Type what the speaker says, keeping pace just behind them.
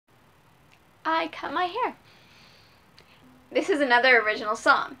I cut my hair. This is another original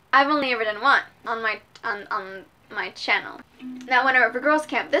song. I've only ever done one on my channel. Now when I wrote for Girls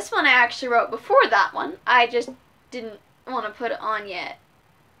Camp, this one I actually wrote before that one. I just didn't want to put it on yet.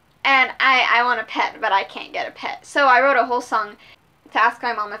 And I want a pet, but I can't get a pet. So I wrote a whole song to ask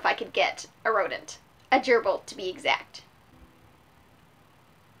my mom if I could get a rodent. A gerbil, to be exact.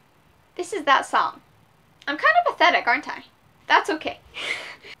 This is that song. I'm kind of pathetic, aren't I? That's okay.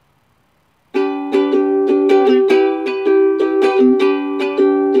 I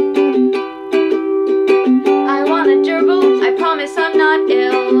want a gerbil, I promise I'm not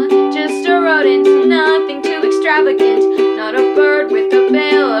ill. Just a rodent, nothing too extravagant. Not a bird with a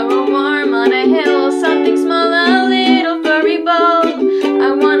bill or a worm on a hill. Something small, a little furry ball.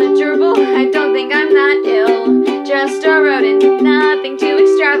 I want a gerbil, I don't think I'm that ill. Just a rodent, nothing too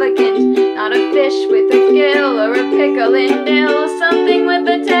extravagant. Not a fish with a gill or a pickle in dill. Something with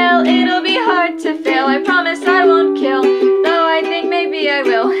a tail, it'll be hard to fail. I promise I won't kill, though I think maybe I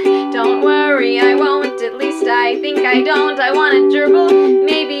will. Don't worry, I won't, at least I think I don't. I want a gerbil,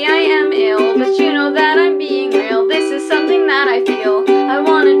 maybe I am ill, but you know that I'm being real. This is something that I feel. I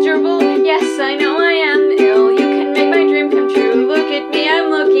want a gerbil, yes, I know I am ill. You can make my dream come true. Look at me, I'm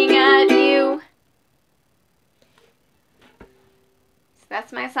looking at you. So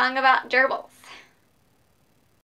that's my song about gerbils.